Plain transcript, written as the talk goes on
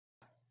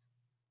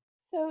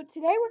So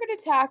today we're going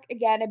to talk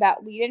again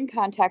about lead-in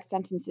context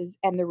sentences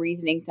and the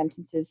reasoning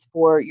sentences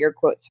for your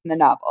quotes from the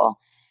novel.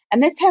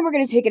 And this time we're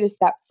going to take it a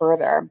step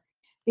further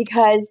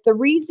because the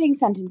reasoning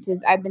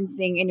sentences I've been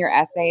seeing in your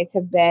essays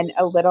have been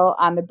a little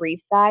on the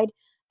brief side.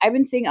 I've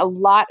been seeing a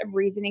lot of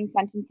reasoning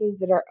sentences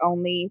that are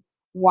only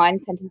one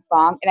sentence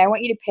long, and I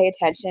want you to pay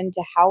attention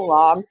to how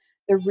long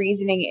the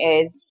reasoning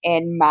is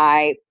in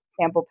my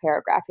sample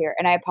paragraph here.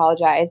 And I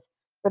apologize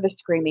for the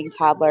screaming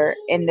toddler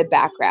in the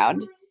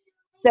background.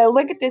 So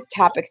look at this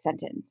topic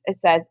sentence. It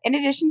says, in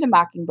addition to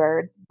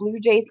mockingbirds, blue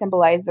jays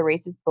symbolize the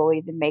racist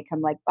bullies and make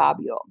him like Bob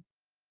Ewell.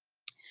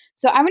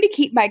 So I'm going to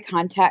keep my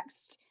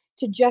context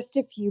to just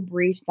a few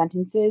brief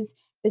sentences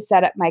to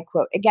set up my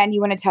quote. Again, you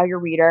want to tell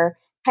your reader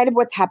kind of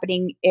what's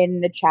happening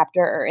in the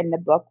chapter or in the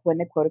book when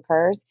the quote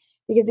occurs,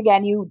 because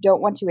again, you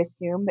don't want to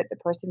assume that the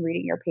person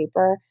reading your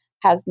paper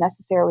has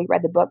necessarily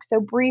read the book. So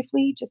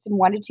briefly, just in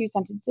 1 to 2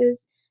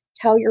 sentences,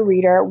 tell your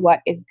reader what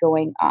is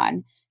going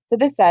on. So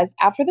this says,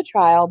 after the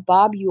trial,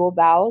 Bob Ewell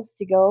vows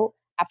to go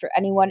after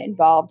anyone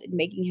involved in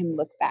making him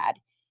look bad.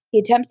 He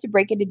attempts to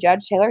break into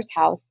Judge Taylor's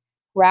house,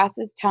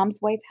 harasses Tom's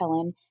wife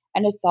Helen,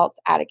 and assaults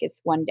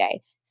Atticus one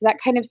day. So that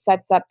kind of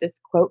sets up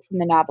this quote from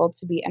the novel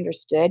to be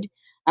understood.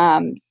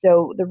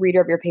 So the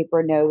reader of your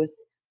paper knows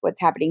what's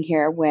happening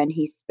here when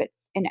he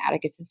spits in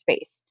Atticus's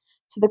face.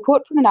 So the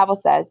quote from the novel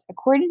says,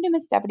 according to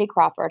Miss Stephanie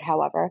Crawford,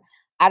 however,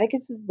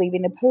 Atticus was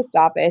leaving the post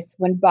office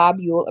when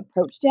Bob Ewell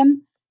approached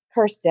him,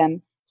 cursed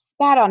him,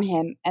 spat on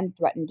him, and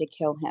threatened to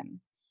kill him.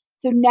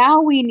 So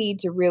now we need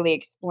to really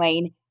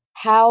explain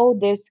how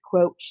this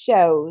quote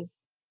shows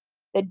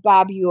that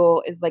Bob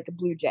Ewell is like a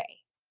blue jay,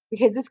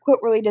 because this quote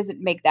really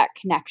doesn't make that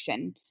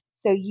connection.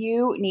 So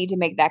you need to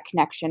make that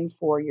connection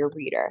for your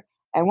reader.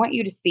 I want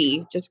you to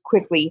see just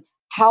quickly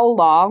how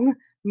long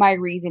my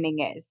reasoning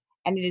is.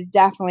 And it is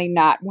definitely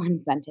not one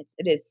sentence.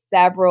 It is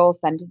several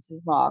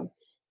sentences long.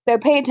 So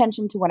pay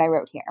attention to what I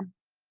wrote here.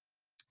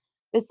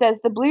 This says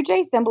the blue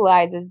jay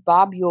symbolizes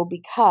Bob Ewell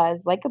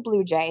because, like a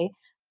blue jay,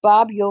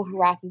 Bob Ewell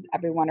harasses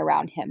everyone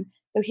around him.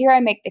 So here I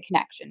make the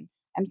connection.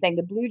 I'm saying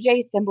the blue jay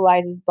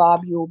symbolizes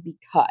Bob Ewell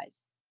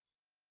because.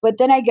 But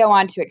then I go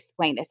on to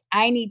explain this.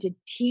 I need to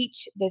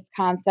teach this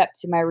concept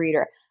to my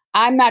reader.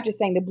 I'm not just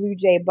saying the blue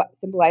jay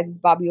symbolizes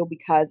Bob Ewell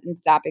because and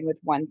stopping with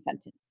one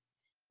sentence.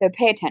 So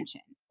pay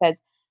attention. It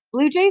says,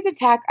 blue jays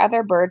attack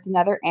other birds and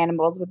other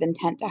animals with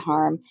intent to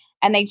harm,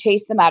 and they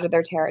chase them out of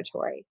their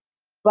territory.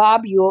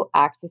 Bob Ewell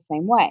acts the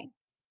same way.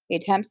 He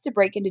attempts to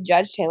break into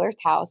Judge Taylor's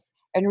house,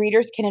 and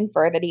readers can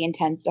infer that he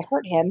intends to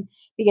hurt him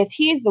because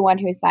he is the one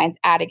who assigns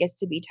Atticus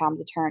to be Tom's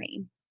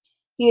attorney.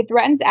 He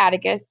threatens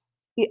Atticus.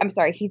 He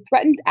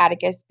threatens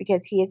Atticus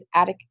because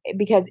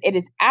because it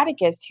is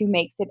Atticus who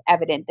makes it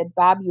evident that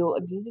Bob Ewell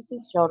abuses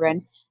his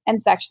children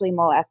and sexually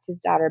molests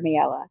his daughter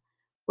Mayella.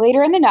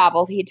 Later in the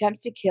novel, he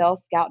attempts to kill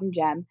Scout and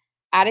Jem,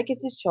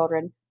 Atticus's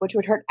children, which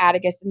would hurt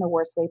Atticus in the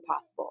worst way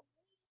possible.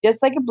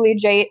 Just like a blue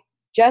jay,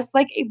 just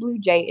like a blue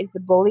jay is the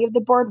bully of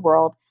the bird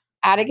world,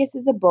 Atticus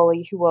is a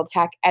bully who will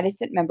attack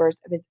innocent members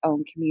of his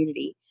own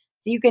community.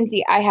 So you can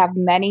see I have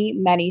many,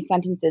 many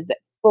sentences that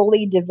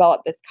fully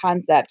develop this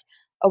concept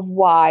of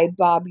why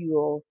Bob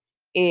Ewell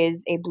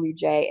is a blue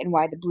jay and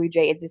why the blue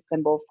jay is a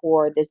symbol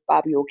for this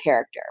Bob Ewell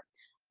character.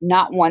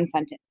 Not one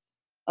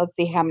sentence. Let's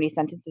see how many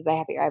sentences I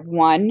have here. I have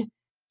 1,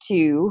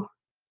 2,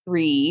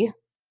 3,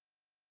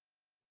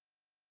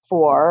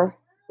 4,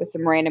 with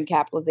some random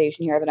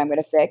capitalization here that I'm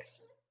going to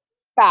fix.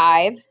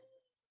 5,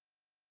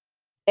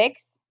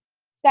 6,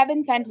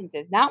 7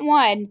 sentences. Not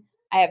one,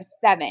 I have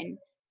 7.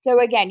 So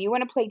again, you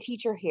want to play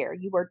teacher here.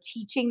 You are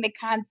teaching the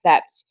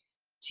concept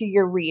to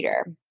your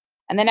reader.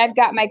 And then I've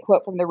got my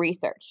quote from the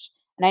research.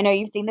 And I know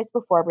you've seen this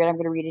before, but I'm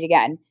going to read it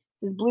again. It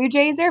says, blue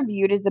jays are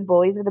viewed as the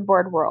bullies of the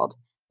bird world.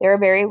 They are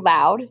very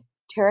loud,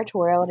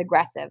 territorial, and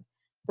aggressive.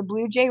 The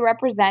blue jays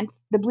represent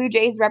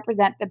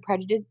the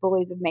prejudiced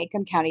bullies of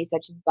Macomb County,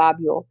 such as Bob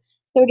Ewell.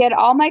 So again,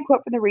 all my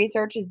quote from the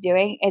research is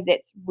doing is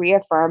it's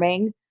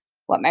reaffirming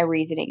what my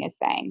reasoning is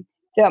saying.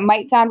 So it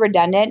might sound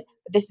redundant,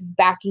 but this is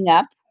backing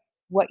up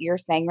what you're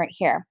saying right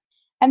here.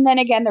 And then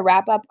again, the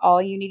wrap up, all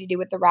you need to do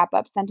with the wrap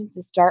up sentence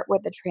is start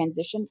with a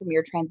transition from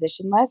your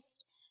transition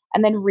list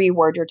and then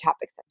reword your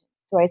topic sentence.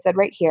 So I said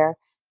right here,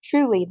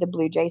 truly the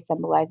blue jay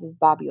symbolizes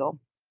Bob Ewell.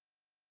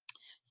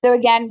 So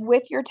again,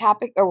 with your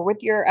topic or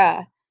with your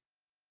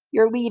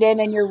lead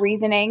in and your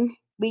reasoning,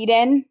 lead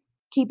in,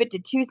 keep it to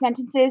 2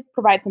 sentences,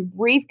 provide some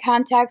brief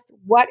context,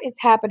 what is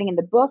happening in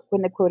the book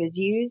when the quote is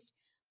used.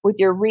 With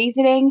your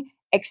reasoning,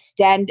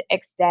 extend,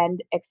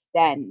 extend,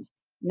 extend.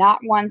 Not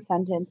one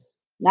sentence,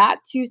 not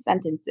 2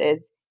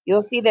 sentences.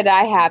 You'll see that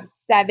I have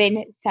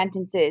 7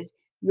 sentences.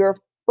 You're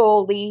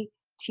fully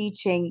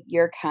teaching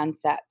your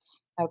concept,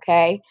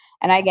 okay?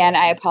 And again,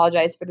 I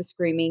apologize for the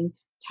screaming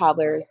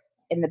toddlers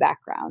in the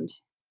background.